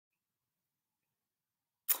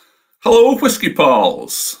Hello, Whiskey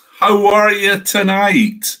Pals. How are you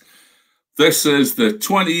tonight? This is the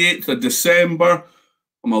 28th of December.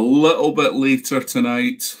 I'm a little bit later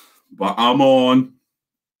tonight, but I'm on.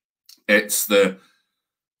 It's the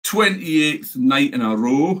 28th night in a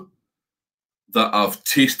row that I've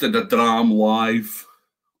tasted a dram live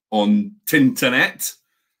on Tinternet.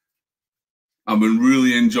 I've been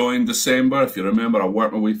really enjoying December. If you remember, I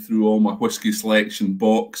worked my way through all my whiskey selection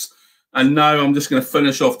box. And now I'm just going to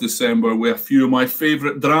finish off December with a few of my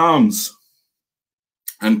favourite drams.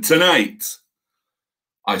 And tonight,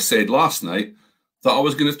 I said last night that I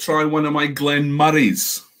was going to try one of my Glen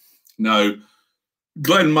Morays. Now,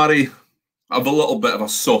 Glen Moray, I have a little bit of a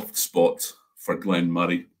soft spot for Glen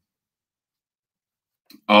Moray.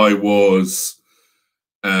 I was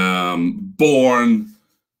born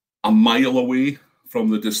a mile away from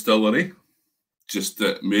the distillery, just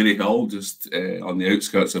at Maryhill, just on the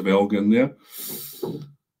outskirts of Elgin there.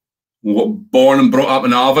 Born and brought up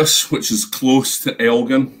in Avis, which is close to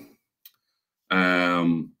Elgin.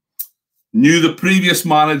 Knew the previous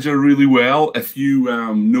manager really well. If you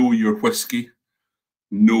know your whiskey,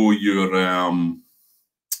 know your...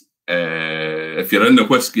 if you're in the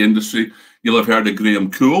whiskey industry, you'll have heard of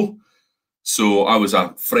Graham Cool. So I was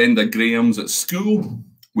a friend of Graham's at school.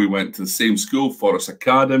 We went to the same school, Forest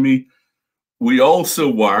Academy. We also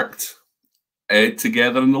worked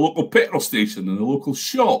together in the local petrol station, in the local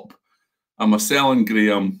shop. And myself and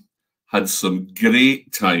Graham had some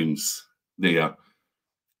great times there.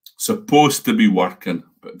 Supposed to be working,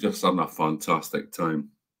 but just having a fantastic time.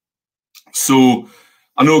 So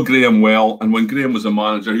I know Graham well. And when Graham was a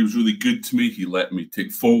manager, he was really good to me. He let me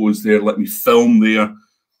take photos there, let me film there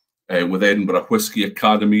with Edinburgh Whisky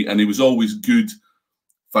Academy. And he was always good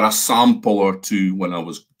for a sample or two when I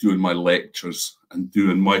was doing my lectures and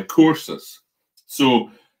doing my courses. So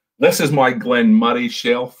this is my Glen Moray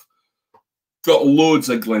shelf. Got loads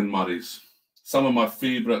of Glen Morays. Some of my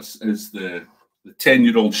favourites is the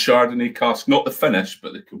 10-year-old Chardonnay cask, not the finish,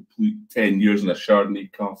 but the complete 10 years in a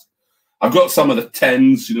Chardonnay cask. I've got some of the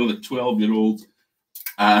 10s, you know, the 12-year-old.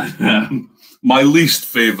 And my least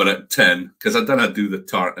favourite 10, because I didn't do the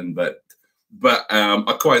tartan bit. But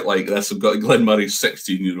I quite like this. I've got a Glen Moray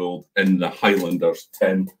 16-year-old in the Highlanders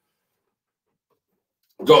 10.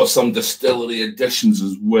 Got some distillery editions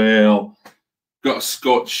as well. Got a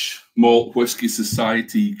Scotch Malt Whisky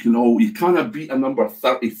Society. You cannot beat a number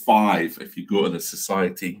 35 if you go to the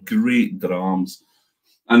Society. Great drams.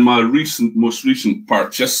 And my most recent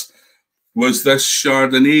purchase was this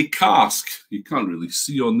Chardonnay cask. You can't really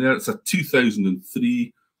see on there. It's a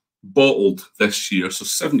 2003, bottled this year, so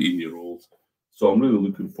 17-year-old. So I'm really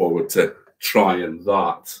looking forward to trying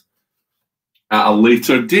that at a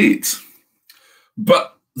later date.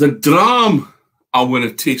 But the dram I want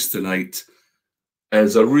to taste tonight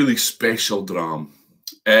is a really special dram.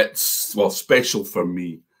 It's, well, special for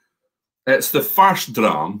me. It's the first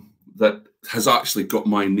dram that has actually got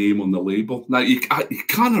my name on the label. Now, you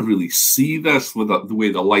can't really see this with the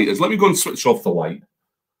way the light is. Let me go and switch off the light.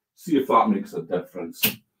 See if that makes a difference.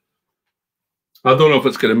 I don't know if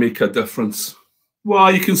it's going to make a difference.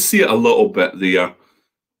 Well, you can see it a little bit there.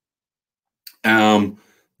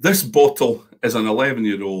 This bottle is an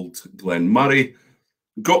 11-year-old Glen Moray.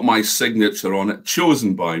 Got my signature on it,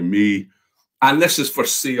 chosen by me. And this is for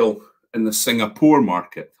sale in the Singapore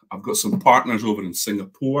market. I've got some partners over in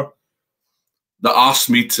Singapore that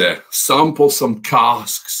asked me to sample some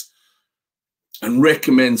casks and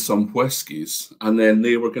recommend some whiskies. And then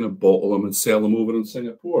they were going to bottle them and sell them over in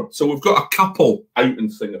Singapore. So we've got a couple out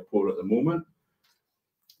in Singapore at the moment.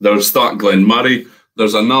 There's that Glen Moray.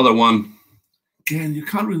 There's another one. Again, you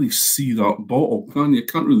can't really see that bottle, can you? You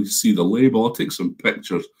can't really see the label. I'll take some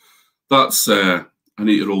pictures. That's an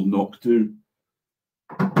 8-year-old Knock 2.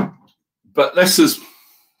 But this is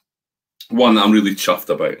one that I'm really chuffed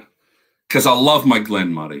about because I love my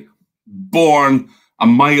Glen Moray. Born a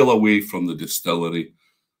mile away from the distillery.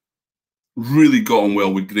 Really got on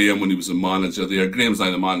well with Graham when he was a manager there. Graham's now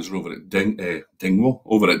the manager over at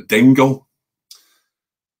Dingle.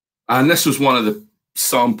 And this was one of the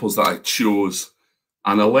samples that I chose.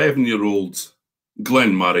 An 11-year-old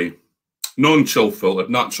Glen Moray, non-chill filtered,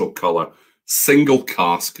 natural colour, single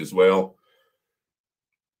cask as well.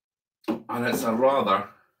 And it's a rather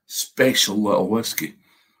special little whiskey.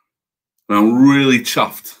 And I'm really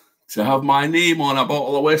chuffed to have my name on a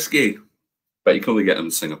bottle of whiskey. But you can only get them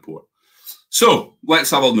in Singapore. So let's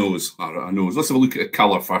have a nose. Let's have a look at the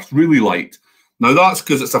colour first. Really light. Now that's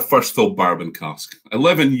because it's a first fill bourbon cask.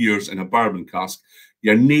 11 years in a bourbon cask.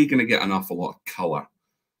 You're not going to get an awful lot of colour.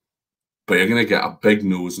 But you're going to get a big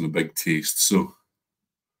nose and a big taste. So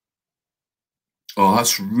Oh,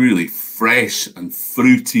 that's really fresh and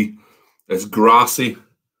fruity. It's grassy.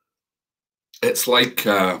 It's like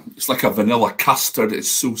a vanilla custard.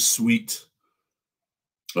 It's so sweet.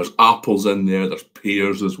 There's apples in there. There's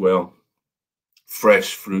pears as well.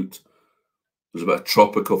 Fresh fruit. There's a bit of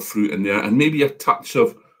tropical fruit in there, and maybe a touch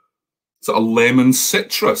of sort of lemon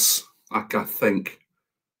citrus, I think.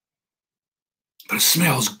 But it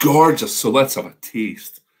smells gorgeous, so let's have a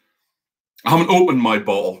taste. I haven't opened my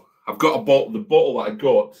bottle. I've got a bottle. The bottle that I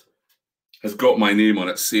got has got my name on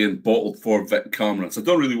it saying bottled for Vic Cameron, so I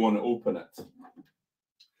don't really want to open it.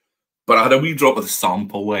 But I had a wee drop of the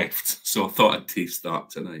sample left, so I thought I'd taste that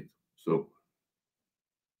tonight. So,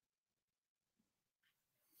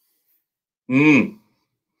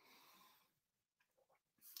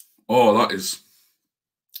 oh, that is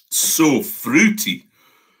so fruity.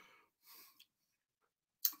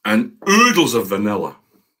 And oodles of vanilla.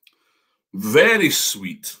 Very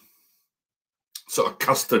sweet. Sort of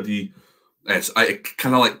custardy. It's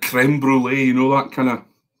kind of like creme brulee, you know, that kind of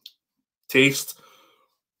taste.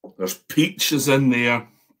 There's peaches in there.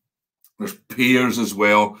 There's pears as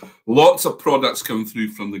well. Lots of products coming through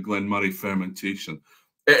from the Glen Moray fermentation.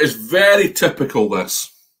 It is very typical,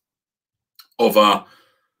 this, of a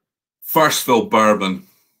first fill bourbon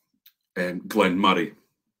Glen Moray.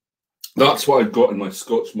 That's what I've got in my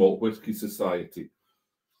Scotch Malt Whisky Society.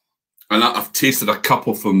 And I've tasted a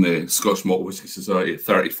couple from the Scotch Malt Whisky Society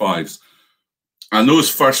 35s. And those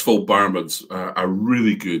first fill bourbons are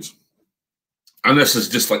really good. And this is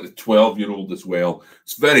just like the 12-year-old as well.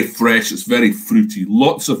 It's very fresh. It's very fruity.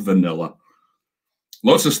 Lots of vanilla.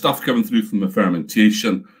 Lots of stuff coming through from the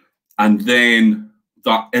fermentation. And then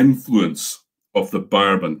that influence of the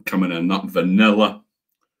bourbon coming in, that vanilla.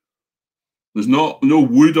 There's no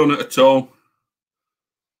wood on it at all.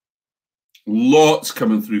 Lots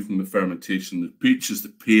coming through from the fermentation. The peaches, the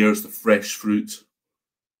pears, the fresh fruit.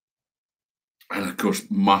 And of course,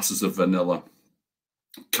 masses of vanilla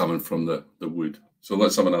coming from the wood. So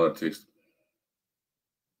let's have another taste.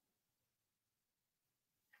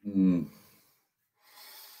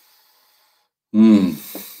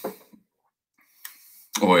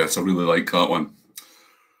 Oh yes, I really like that one. I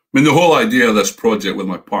mean, the whole idea of this project with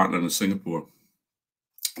my partner in Singapore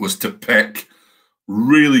was to pick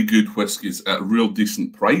really good whiskies at real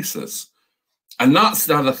decent prices. And that's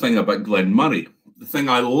the other thing about Glen Moray. The thing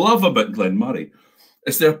I love about Glen Moray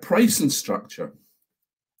is their pricing structure.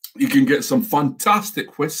 You can get some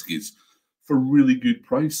fantastic whiskies for really good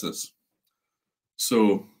prices.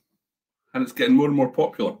 So, and it's getting more and more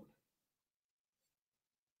popular.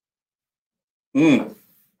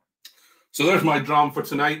 So there's my dram for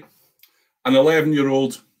tonight. An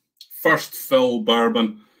 11-year-old first fill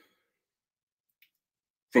bourbon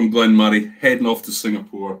from Glen Moray, heading off to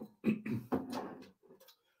Singapore.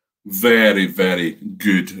 Very, very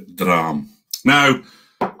good dram. Now,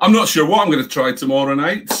 I'm not sure what I'm going to try tomorrow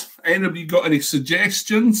night. Anybody got any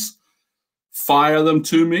suggestions? Fire them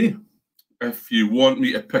to me. If you want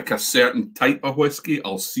me to pick a certain type of whiskey,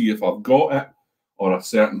 I'll see if I've got it. Or a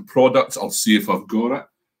certain product, I'll see if I've got it.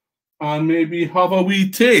 And maybe have a wee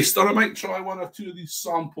taste. Or I might try one or two of these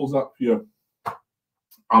samples up here.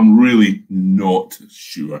 I'm really not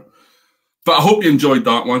sure. But I hope you enjoyed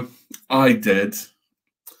that one. I did.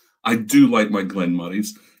 I do like my Glen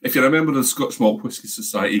Morays. If you're a member of the Scotch Malt Whisky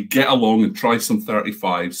Society, get along and try some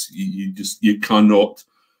 35s. You cannot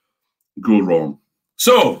go wrong.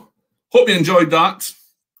 So, hope you enjoyed that.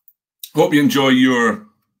 Hope you enjoy your...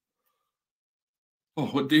 Oh,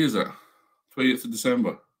 what day is it? 28th of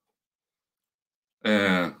December.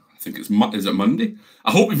 I think it's... Is it Monday?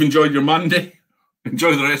 I hope you've enjoyed your Monday.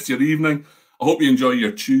 Enjoy the rest of your evening. I hope you enjoy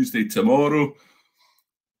your Tuesday tomorrow.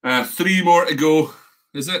 3 more to go.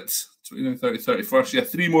 Is it? 29, 30, 31st. Yeah,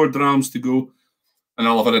 3 more drams to go. And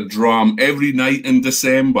I'll have had a dram every night in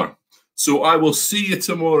December. So I will see you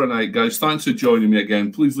tomorrow night, guys. Thanks for joining me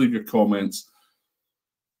again. Please leave your comments.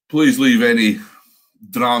 Please leave any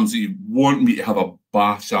drams that you want me to have a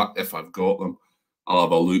bash at if I've got them. I'll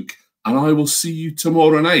have a look. And I will see you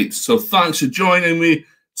tomorrow night. So thanks for joining me.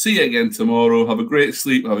 See you again tomorrow. Have a great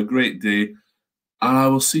sleep. Have a great day. And I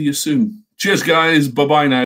will see you soon. Cheers, guys. Bye-bye now.